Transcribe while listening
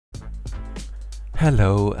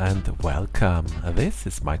Hello and welcome. This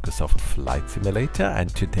is Microsoft Flight Simulator,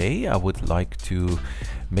 and today I would like to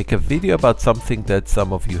make a video about something that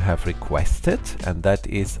some of you have requested, and that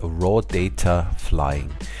is raw data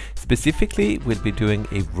flying. Specifically, we'll be doing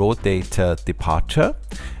a raw data departure.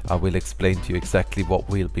 I will explain to you exactly what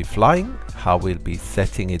we'll be flying, how we'll be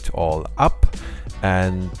setting it all up,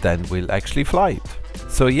 and then we'll actually fly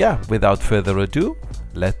it. So yeah, without further ado,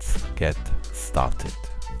 let's get started.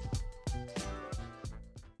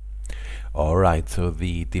 Alright, so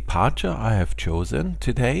the departure I have chosen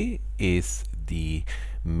today is the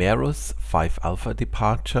Merus 5 Alpha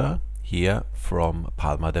departure here from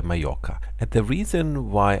Palma de Mallorca. And the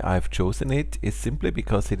reason why I've chosen it is simply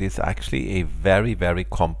because it is actually a very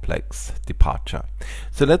complex departure.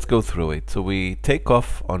 So let's go through it. So we take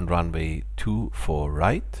off on runway 24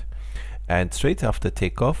 right, and straight after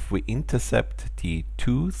takeoff we intercept the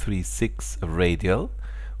 236 radial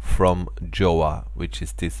from Joa, which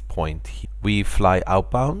is this point here. We fly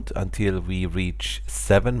outbound until we reach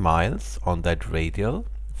 7 miles on that radial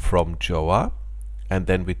from Joa, and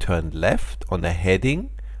then we turn left on a heading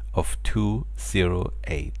of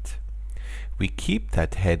 208. We keep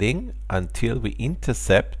that heading until we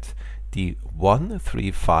intercept the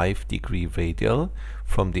 135 degree radial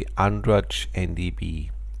from the Andraj NDB,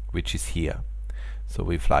 which is here. So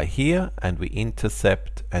we fly here and we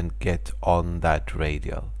intercept and get on that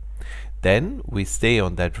radial. Then we stay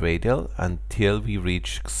on that radial until we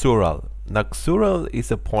reach Xural. Now Xural is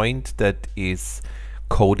a point that is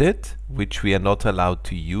coded, which we are not allowed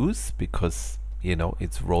to use because, you know,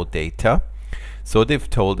 it's raw data. So they've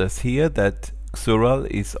told us here that Xural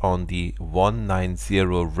is on the 190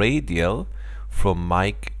 radial from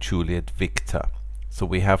Mike Juliet Victor. So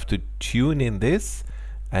we have to tune in this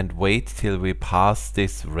and wait till we pass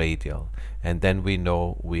this radial, and then we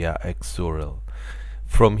know we are at Xural.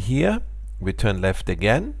 From here we turn left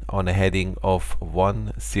again on a heading of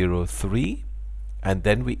 103, and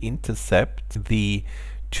then we intercept the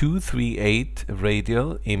 238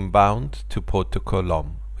 radial inbound to Porto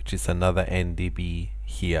Colom, which is another NDB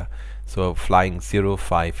here. So flying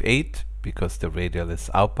 058 because the radial is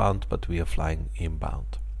outbound, but we are flying inbound.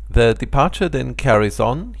 The departure then carries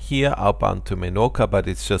on here outbound to Menorca, but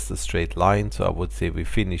it's just a straight line, so I would say we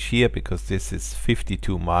finish here because this is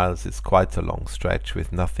 52 miles. It's quite a long stretch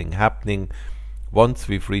with nothing happening. Once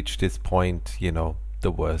we've reached this point, you know,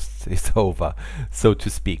 the worst is over, so to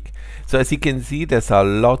speak. So as you can see, there's a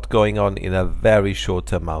lot going on in a very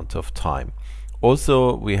short amount of time.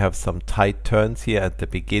 Also, we have some tight turns here at the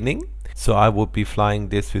beginning, so I would be flying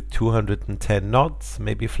this with 210 knots,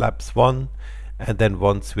 maybe flaps 1. And then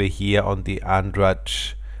once we're here on the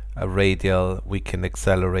Andraj radial, we can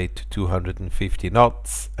accelerate to 250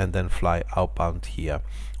 knots and then fly outbound here.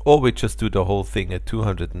 Or we just do the whole thing at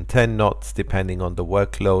 210 knots depending on the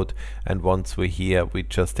workload, and once we're here we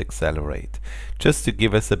just accelerate, just to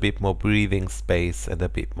give us a bit more breathing space and a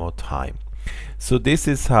bit more time. So this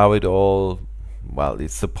is how it all, well,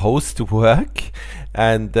 it's supposed to work,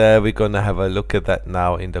 and we're gonna have a look at that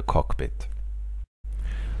now in the cockpit.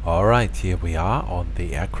 Alright, here we are on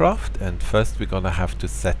the aircraft, and first we're gonna have to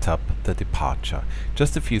set up the departure.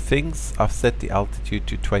 Just a few things. I've set the altitude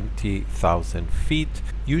to 20,000 feet.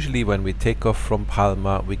 Usually when we take off from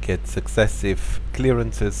Palma we get successive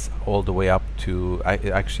clearances all the way up to,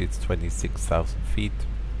 actually it's 26,000 feet.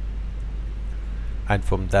 And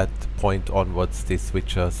from that point onwards they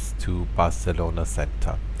switch us to Barcelona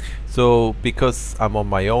center. So because I'm on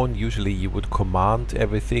my own, usually you would command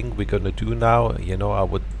everything we're gonna do now. You know, I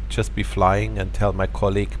would just be flying and tell my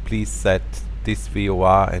colleague, please set this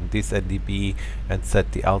VOR and this NDB and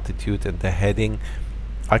set the altitude and the heading.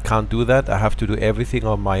 I can't do that. I have to do everything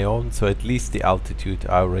on my own, so at least the altitude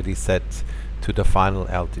I already set to the final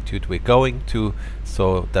altitude we're going to,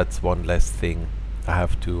 so that's one less thing I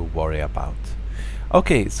have to worry about.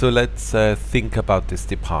 Okay, so let's think about this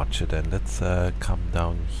departure then. Let's come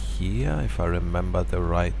down here, if I remember the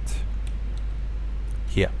right.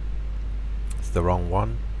 Here. It's the wrong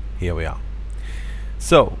one. Here we are.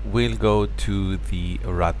 So we'll go to the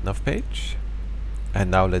RadNav page, and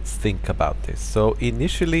now let's think about this. So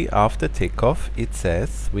initially after takeoff it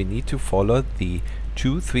says we need to follow the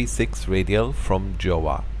 236 radial from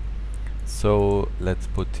Joa. So let's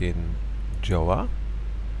put in Joa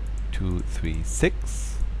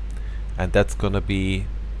 236, and that's gonna be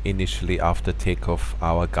initially after takeoff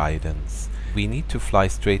our guidance. We need to fly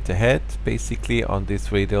straight ahead basically on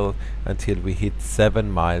this radial until we hit 7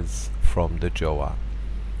 miles from the Joa.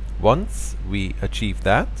 Once we achieve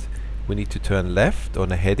that, we need to turn left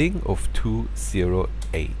on a heading of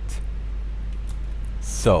 208.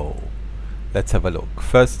 So let's have a look.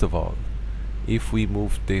 First of all, If we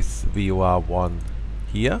move this VOR1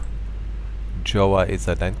 here, JOA is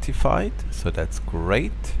identified, so that's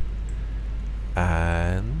great.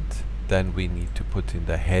 And then we need to put in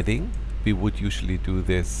the heading. We would usually do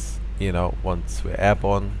this, you know, once we're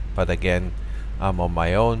airborne, but again, I'm on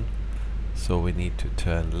my own, so we need to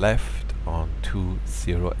turn left on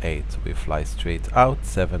 208. So we fly straight out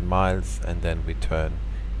 7 miles and then we turn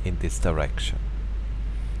in this direction.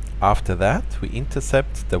 After that, we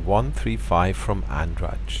intercept the 135 from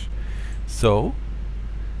Andraj. So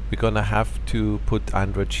we're gonna have to put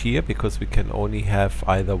Andraj here because we can only have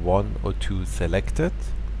either 1 or 2 selected.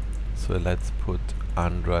 So let's put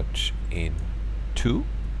Andraj in 2.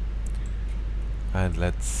 And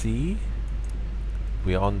let's see.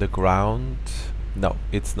 We're on the ground. No,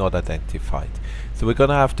 it's not identified. So we're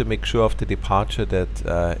gonna have to make sure of the departure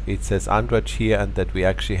that it says Andraj here and that we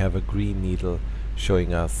actually have a green needle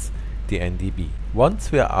showing us the NDB.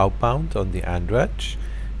 Once we are outbound on the Andraj,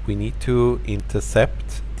 we need to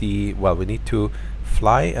intercept the, well, we need to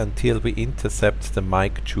fly until we intercept the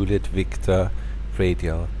Mike Juliet Victor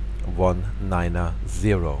radial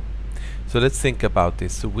 190. So let's think about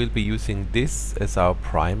this. So we'll be using this as our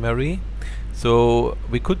primary. So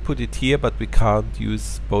we could put it here, but we can't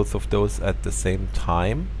use both of those at the same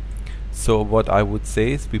time. So what I would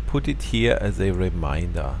say is we put it here as a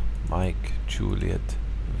reminder. Mike Juliet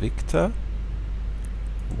Victor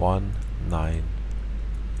 190.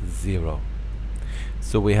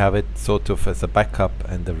 So we have it sort of as a backup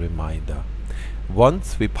and a reminder.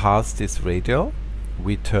 Once we pass this radial,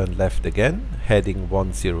 we turn left again, heading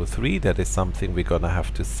 103. That is something we're gonna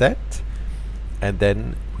have to set. And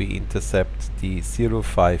then we intercept the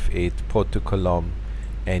 058 Porto-Colom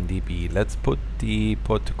NDB. Let's put the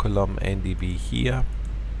Porto-Colom NDB here.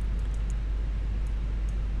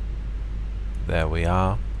 There we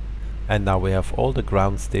are. And now we have all the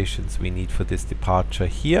ground stations we need for this departure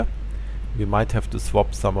here. We might have to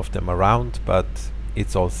swap some of them around, but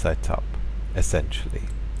it's all set up, essentially.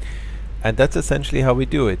 And that's essentially how we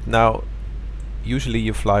do it. Now, usually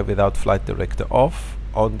you fly without flight director off.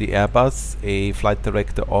 On the Airbus, a flight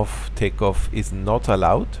director off takeoff is not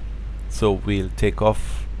allowed. So we'll take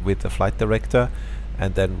off with the flight director,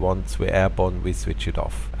 and then once we're airborne, we switch it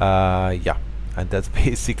off. Yeah, and that's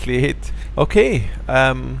basically it. Okay,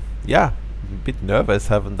 yeah, a bit nervous,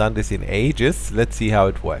 haven't done this in ages. Let's see how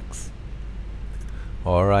it works.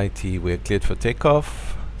 Alrighty, we're cleared for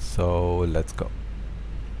takeoff, so let's go.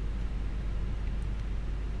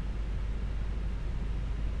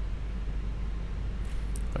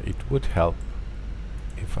 It would help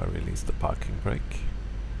if I release the parking brake.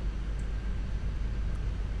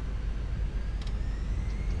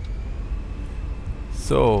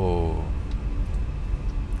 So,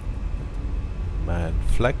 man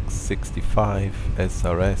flex 65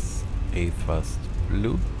 SRS 8th first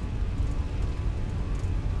blue.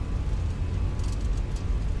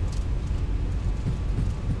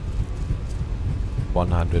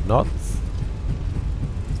 $100 knots.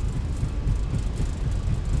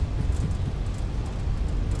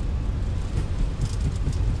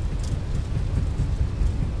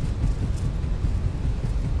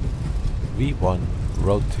 V1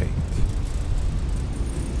 rotate.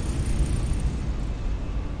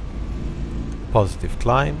 Positive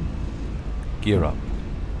climb, gear up.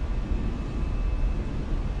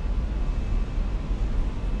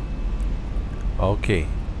 Okay,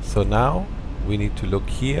 so now we need to look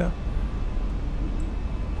here.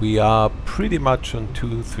 We are pretty much on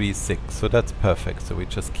 236, so that's perfect. So we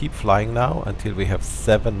just keep flying now until we have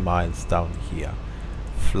 7 miles down here.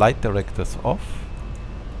 Flight directors off.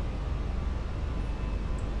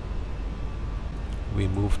 We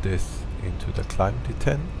move this into the climb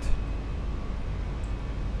detent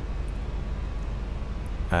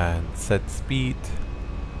and set speed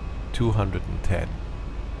 210.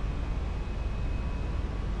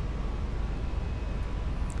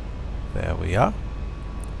 There we are.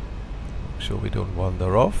 Make sure we don't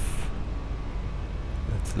wander off.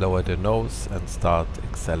 Let's lower the nose and start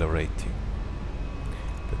accelerating.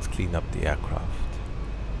 Let's clean up the aircraft.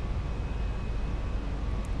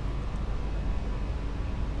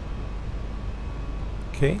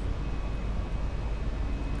 Okay.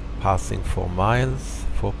 Passing 4 miles,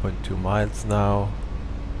 4.2 miles now.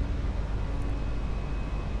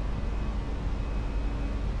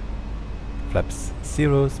 Flaps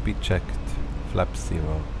 0, speed checked, flaps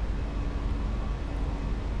 0.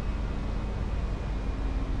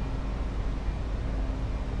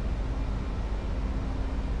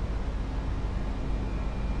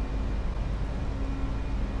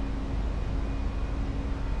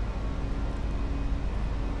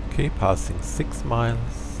 Okay, passing 6 miles.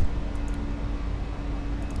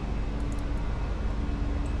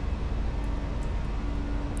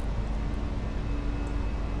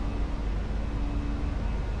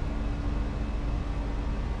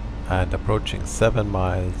 and approaching 7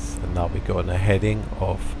 miles, and now we go on a heading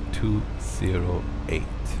of 208.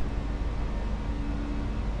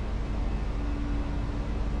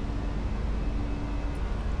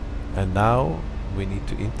 And now we need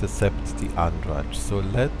to intercept the underage. So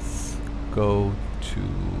let's go to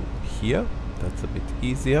here. That's a bit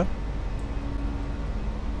easier.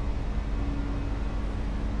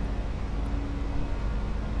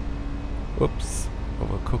 Oops,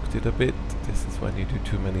 overcooked it a bit. This is when you do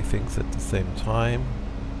too many things at the same time.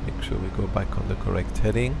 Make sure we go back on the correct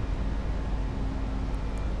heading.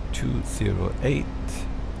 208.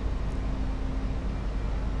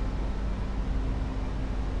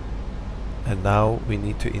 And now we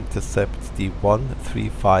need to intercept the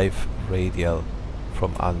 135 radial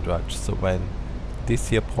from underage. So when this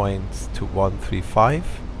here points to 135,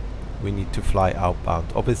 we need to fly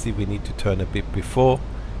outbound. Obviously we need to turn a bit before,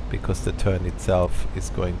 because the turn itself is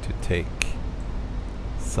going to take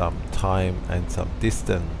some time and some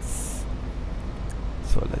distance.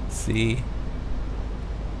 So let's see.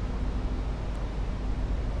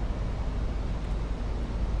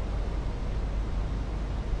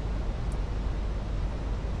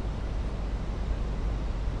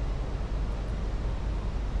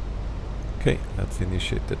 Okay, let's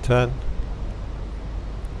initiate the turn.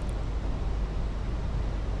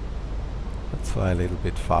 Let's fly a little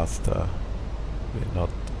bit faster. We're not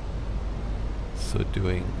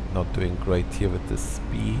doing great here with the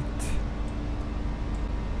speed.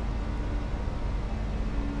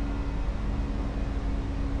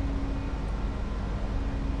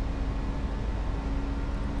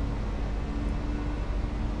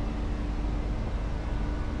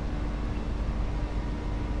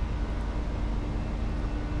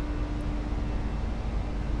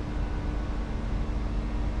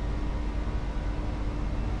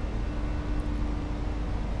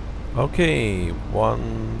 Okay,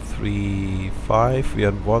 135, we are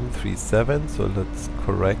on 137, so let's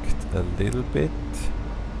correct a little bit.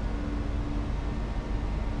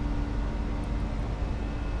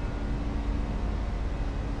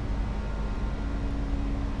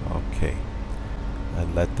 Okay,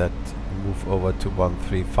 and let that move over to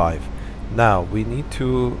 135. Now we need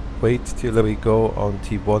to wait till we go on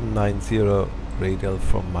T190 radial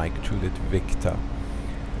from Mike Juliet Victor.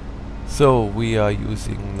 So we are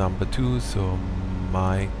using number 2, so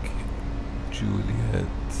Mike Juliet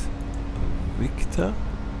Victor.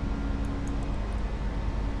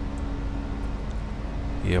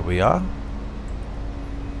 Here we are.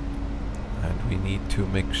 And we need to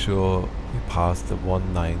make sure we pass the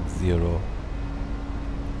 190,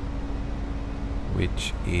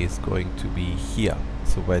 which is going to be here.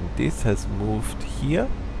 So when this has moved here,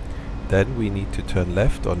 then we need to turn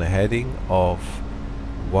left on a heading of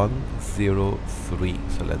 103.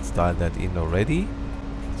 So let's dial that in already,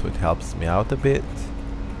 so it helps me out a bit.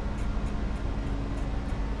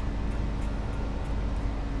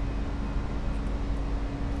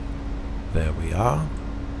 There we are.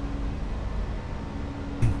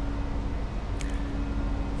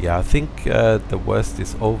 Yeah, I think the worst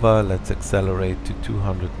is over. Let's accelerate to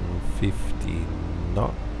 250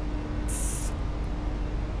 knots.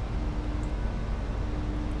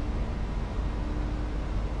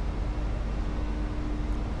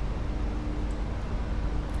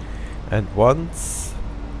 And once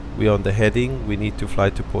we're on the heading, we need to fly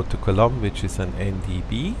to Port to Colombes, which is an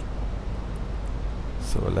NDB.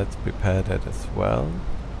 So let's prepare that as well.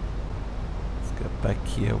 Let's get back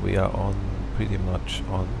here. We are on pretty much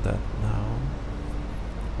on that now.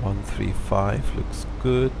 135 looks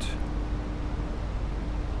good.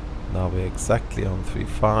 Now we're exactly on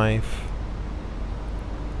 35.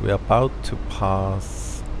 We're about to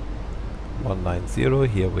pass 190.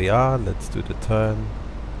 Here we are. Let's do the turn.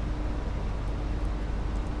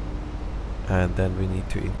 And then we need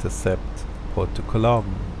to intercept Port to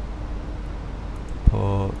Colombes.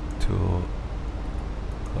 Port to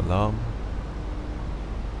Colombes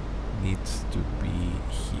needs to be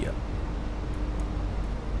here.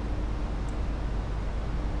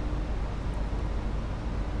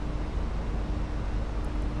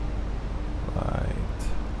 Right,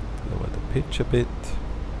 lower the pitch a bit.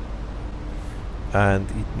 And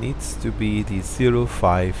it needs to be the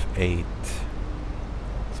 058.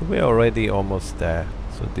 So we're already almost there.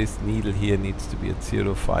 So this needle here needs to be at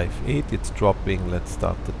 058. It's dropping. Let's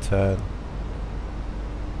start the turn.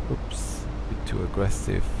 Oops, a bit too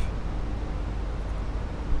aggressive.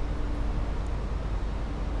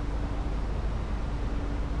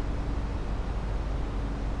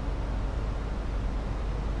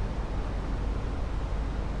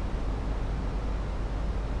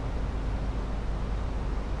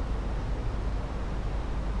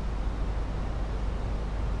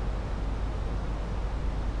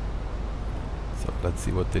 So let's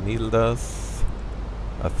see what the needle does.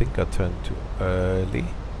 I think I turned too early.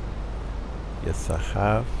 Yes, I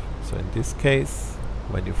have. So in this case,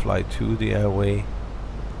 when you fly to the airway,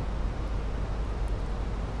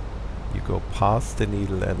 you go past the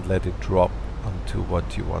needle and let it drop onto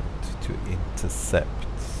what you want to intercept.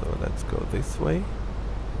 So let's go this way.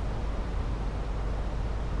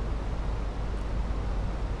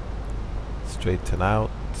 Straighten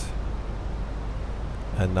out.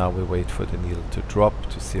 And now we wait for the needle to drop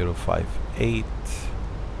to 058.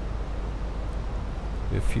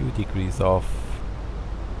 We're a few degrees off.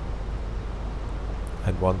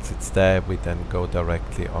 And once it's there, we then go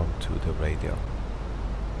directly onto the radial.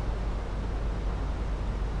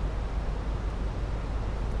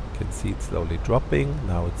 You can see it slowly dropping.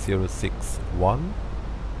 Now it's 061.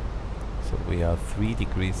 So we are 3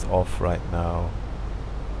 degrees off right now.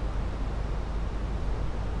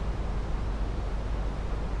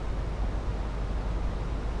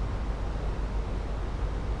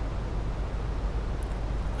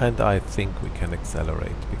 And I think we can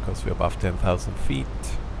accelerate because we're above 10,000 feet.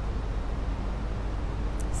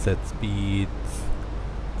 Set speed.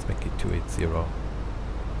 Let's make it 280.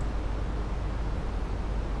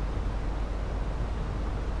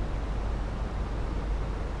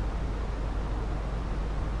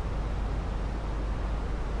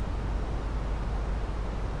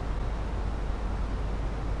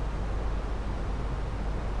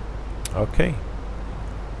 Okay,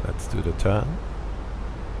 let's do the turn.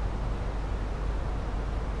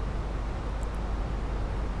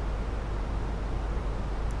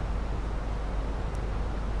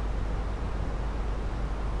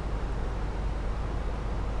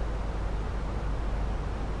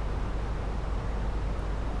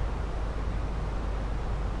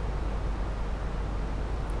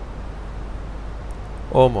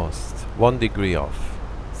 Almost 1 degree off.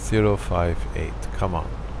 058. Come on.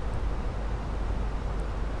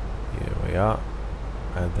 Here we are.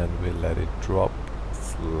 And then we'll let it drop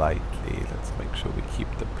slightly. Let's make sure we keep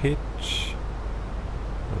the pitch.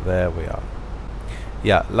 There we are.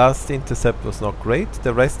 Yeah, last intercept was not great.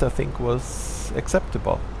 The rest I think was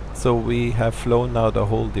acceptable. So we have flown now the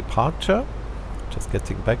whole departure. Just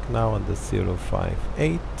getting back now on the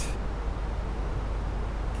 058.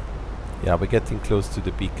 Yeah, we're getting close to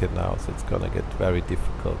the beacon now, so it's gonna get very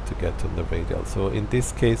difficult to get on the radial. So in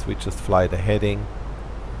this case, we just fly the heading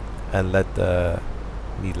and let the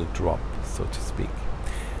needle drop, so to speak.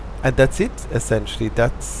 And that's it, essentially.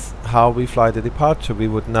 That's how we fly the departure. We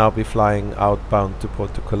would now be flying outbound to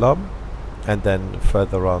Puerto Colom and then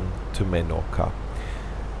further on to Menorca.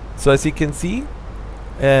 So as you can see,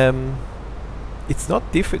 it's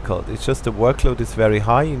not difficult, it's just the workload is very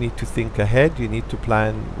high. You need to think ahead, you need to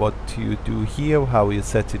plan what you do here, how you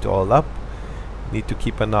set it all up. You need to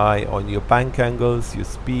keep an eye on your bank angles, your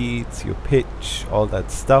speeds, your pitch, all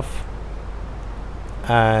that stuff.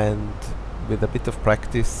 And with a bit of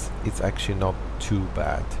practice, it's actually not too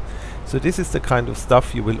bad. So this is the kind of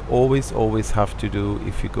stuff you will always have to do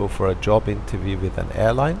if you go for a job interview with an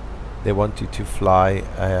airline. They want you to fly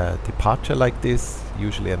a departure like this,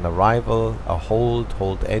 usually an arrival, a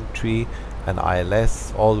hold entry, an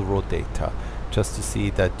ILS, all raw data, just to see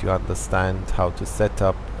that you understand how to set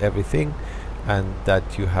up everything and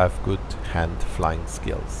that you have good hand flying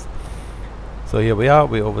skills. So here we are,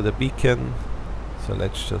 we're over the beacon. So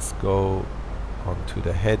let's just go onto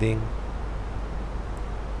the heading.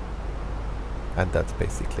 And that's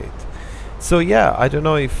basically it. So yeah, I don't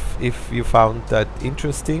know if you found that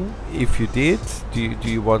interesting. If you did, do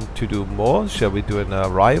you want to do more? Shall we do an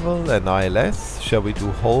arrival, an ILS? Shall we do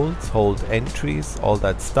holds, hold entries, all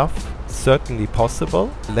that stuff? Certainly possible.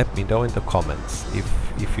 Let me know in the comments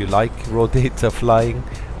if you like raw data flying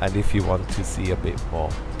and if you want to see a bit more.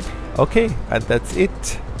 Okay, and that's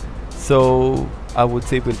it. So I would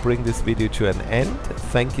say we'll bring this video to an end.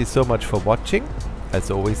 Thank you so much for watching. As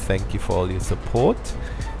always, thank you for all your support.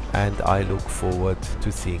 And I look forward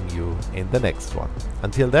to seeing you in the next one.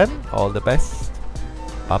 Until then, all the best.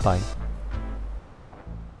 Bye bye.